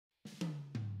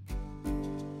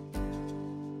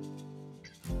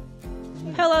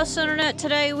Hello, SINternet.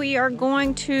 Today we are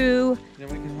going to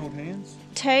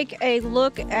take a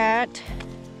look at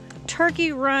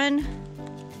Turkey Run.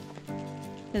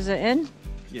 Is it in?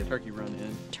 Yeah, Turkey Run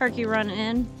in. Turkey Run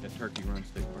in. At Turkey Run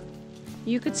State Park.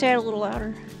 You could say it a little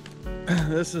louder.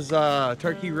 This is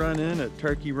Turkey Run in at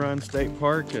Turkey Run State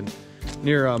Park and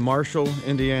near Marshall,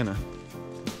 Indiana.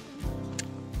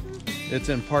 It's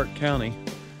in Park County.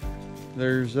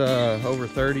 There's over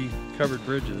 30 covered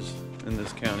bridges in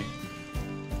this county.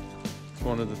 It's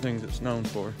one of the things it's known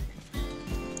for.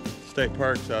 State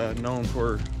Park's known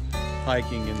for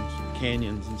hiking and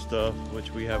canyons and stuff,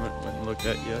 which we haven't went and looked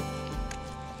at yet.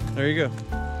 There you go.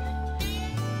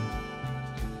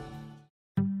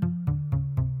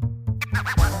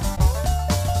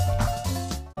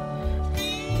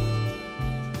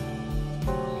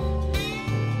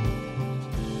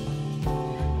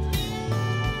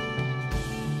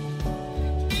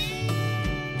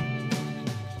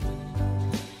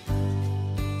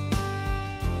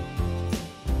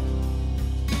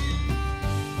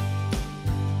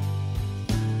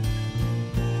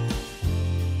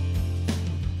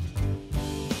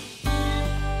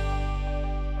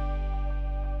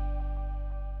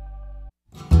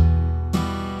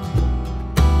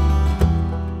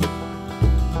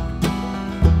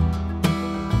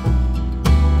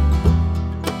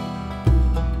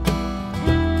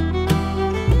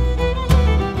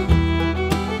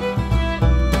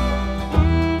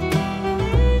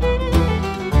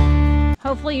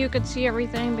 Hopefully you could see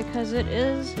everything because it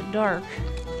is dark.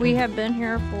 We have been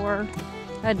here for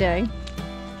a day.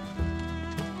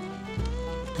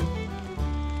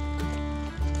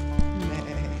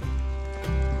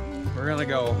 We're gonna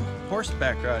go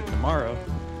horseback riding tomorrow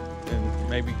and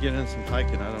maybe get in some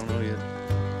hiking. I don't know yet.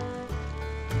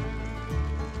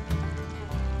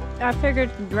 I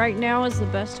figured right now is the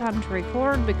best time to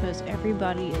record because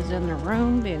everybody is in their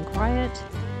room being quiet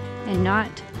and not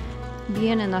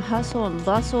being in the hustle and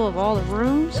bustle of all the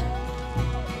rooms.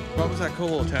 What was that cool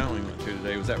little town we went to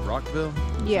today? Was that Rockville?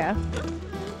 Yeah.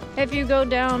 If you go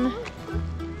down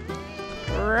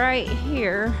right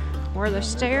here where the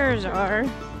stairs are,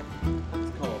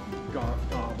 It's called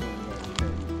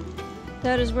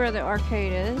that is where the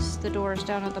arcade is. The door is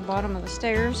down at the bottom of the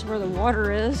stairs where the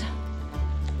water is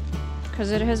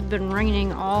because it has been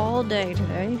raining all day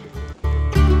today.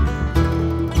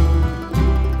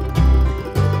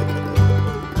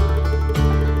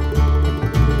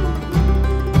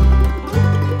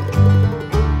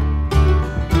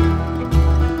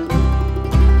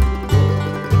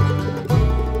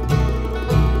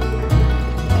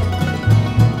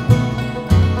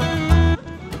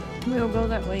 We'll go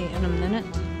that way in a minute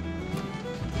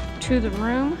to the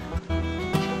room.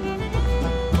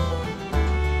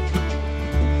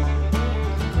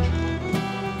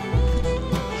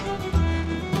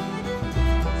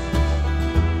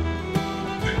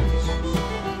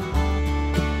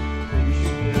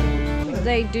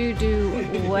 They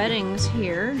do weddings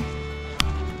here,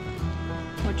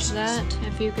 which that,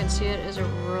 if you can see it, is a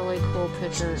really cool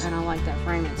picture, and I like that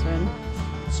frame it's in.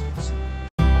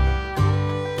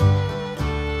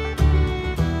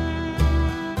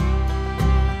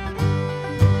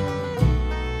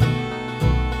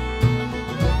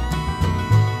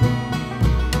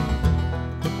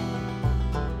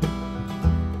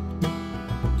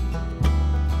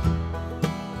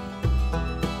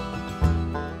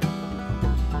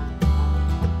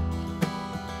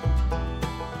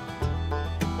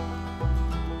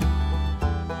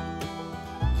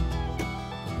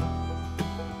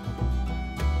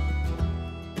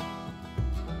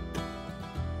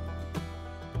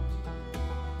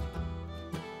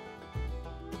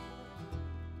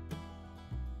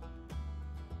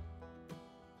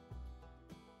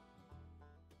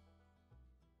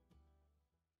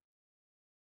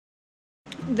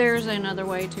 There's another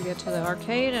way to get to the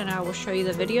arcade, and I will show you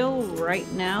the video right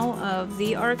now of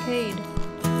the arcade.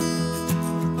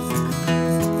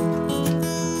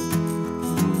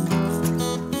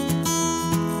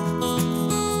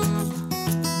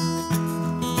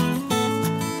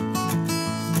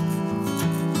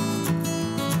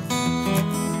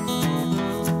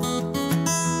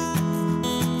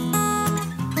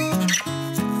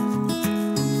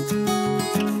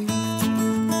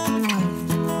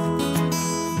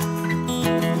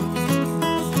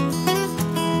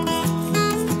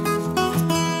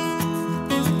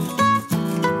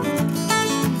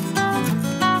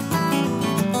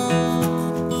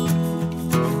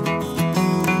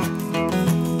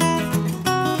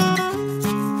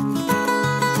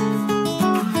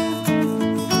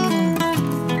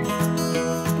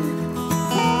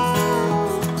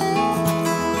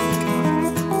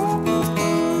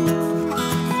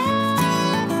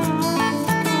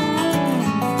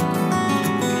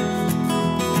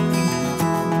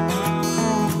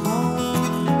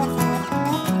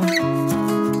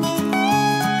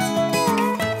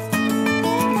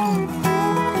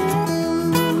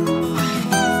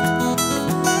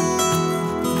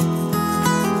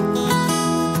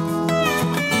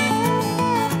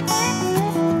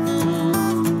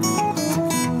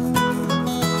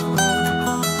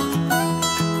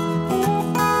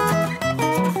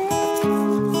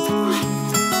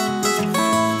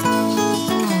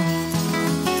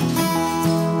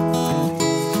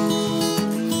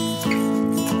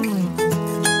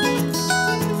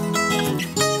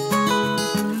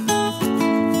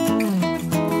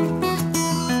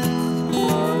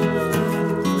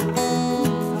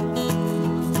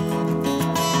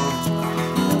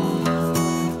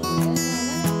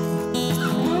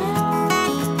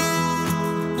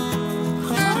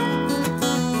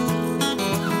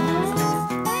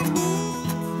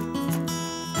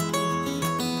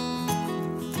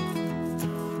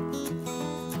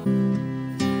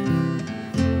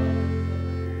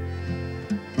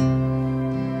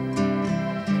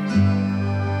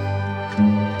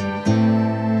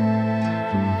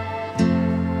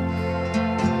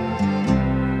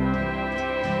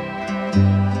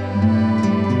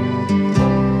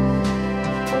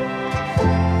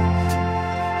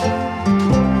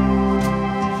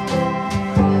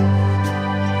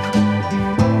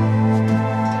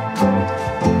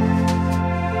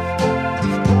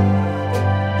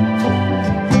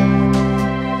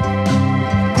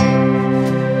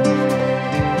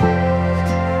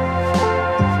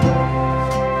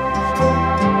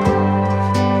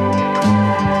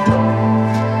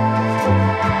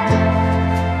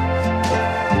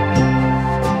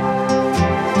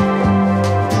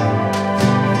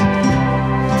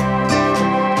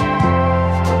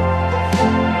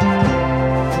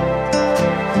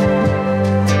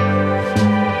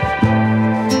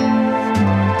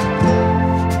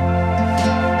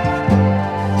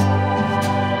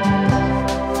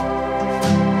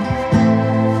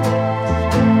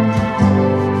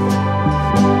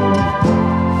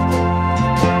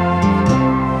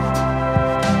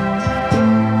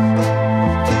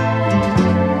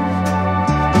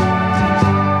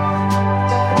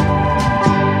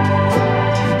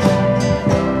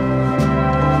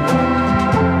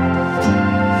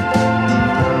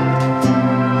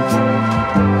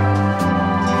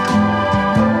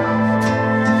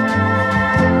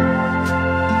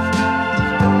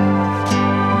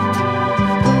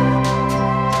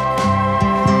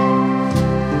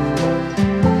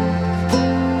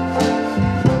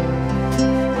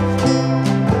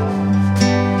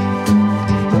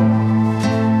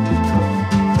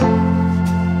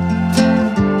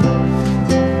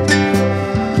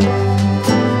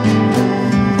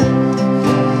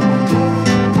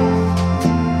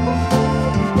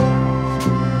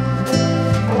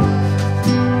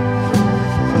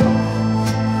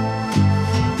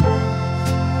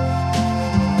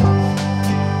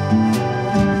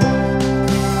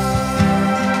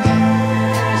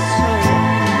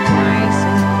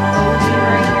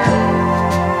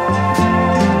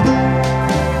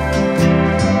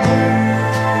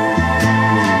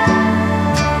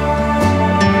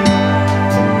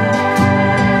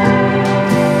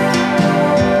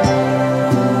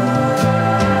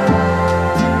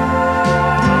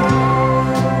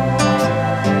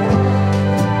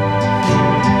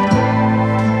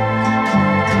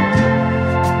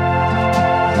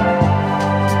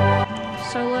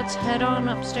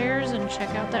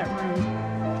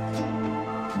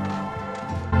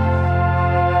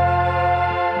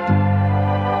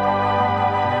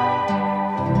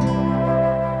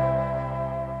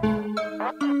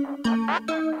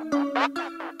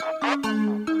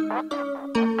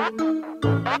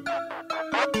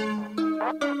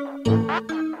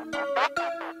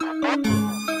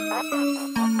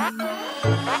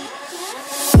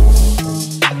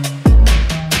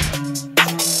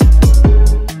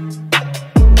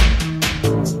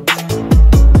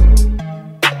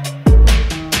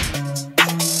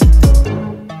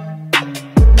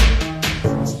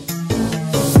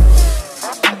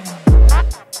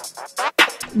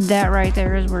 That right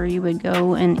there is where you would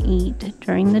go and eat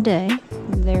during the day.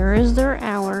 There is their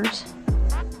hours.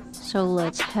 So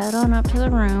let's head on up to the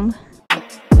room.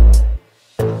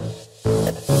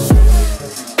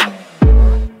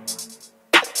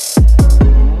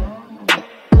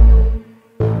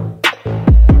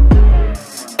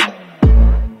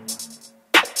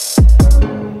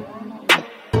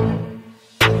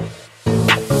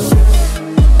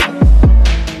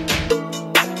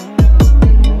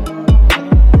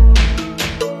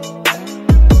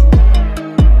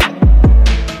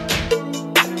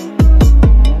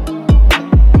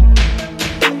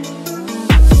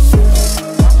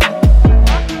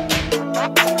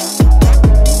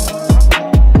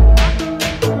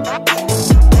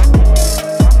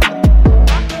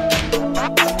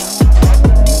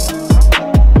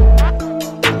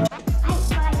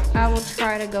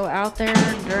 Try to go out there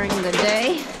during the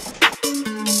day.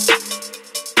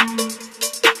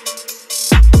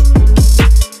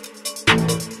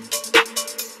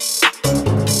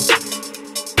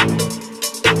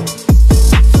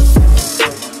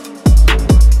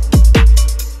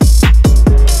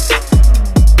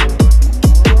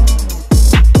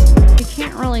 You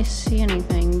can't really see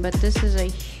anything, but this is a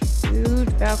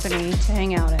huge balcony to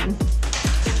hang out in.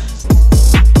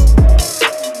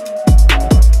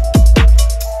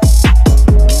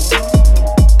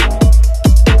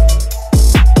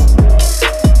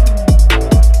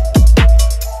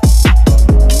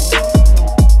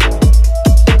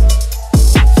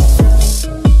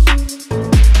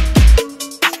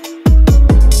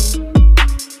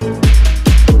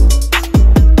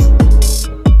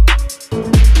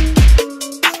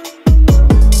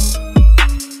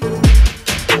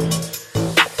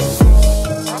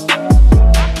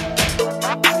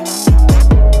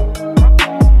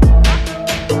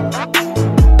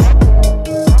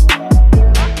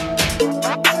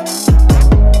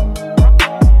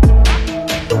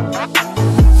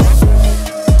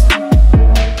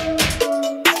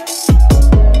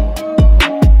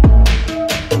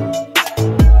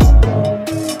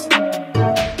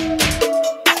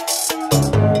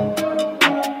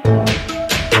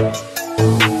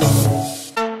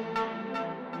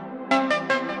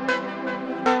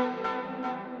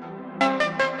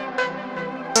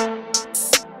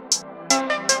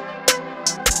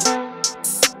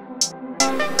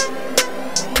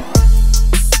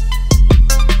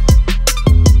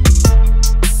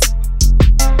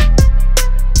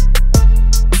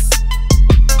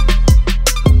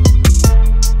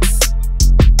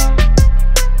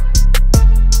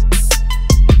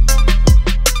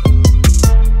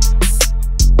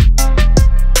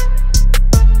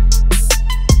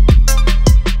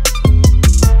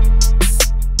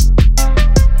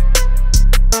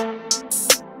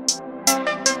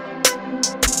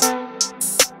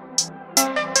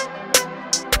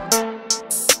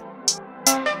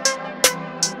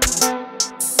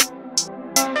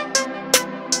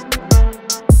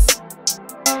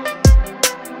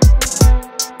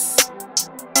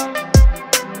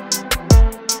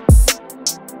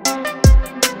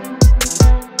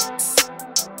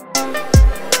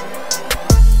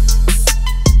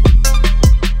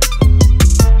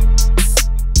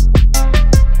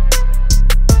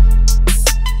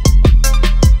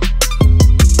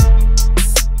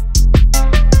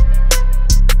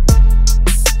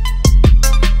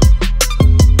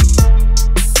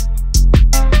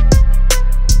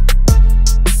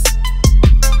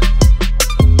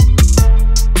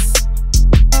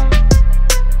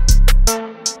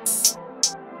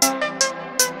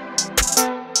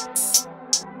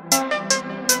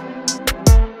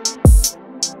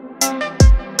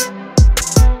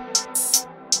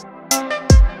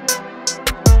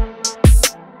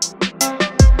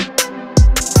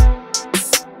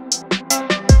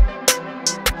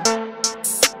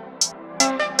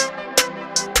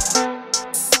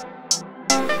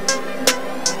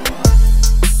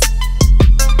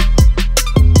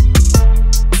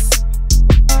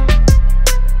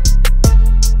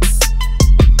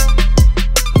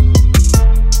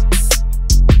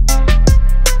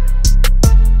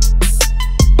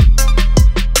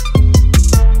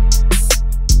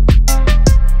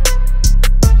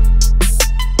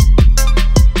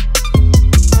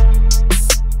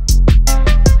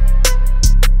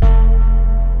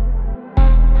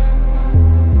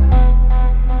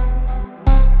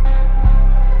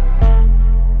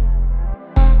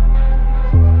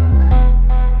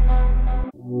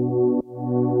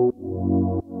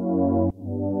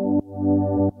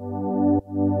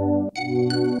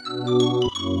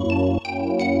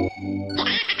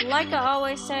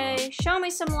 me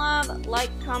some love,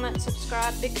 like, comment,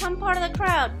 subscribe, become part of the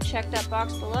crowd. Check that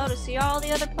box below to see all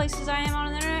the other places I am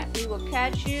on the internet. We will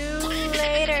catch you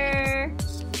later.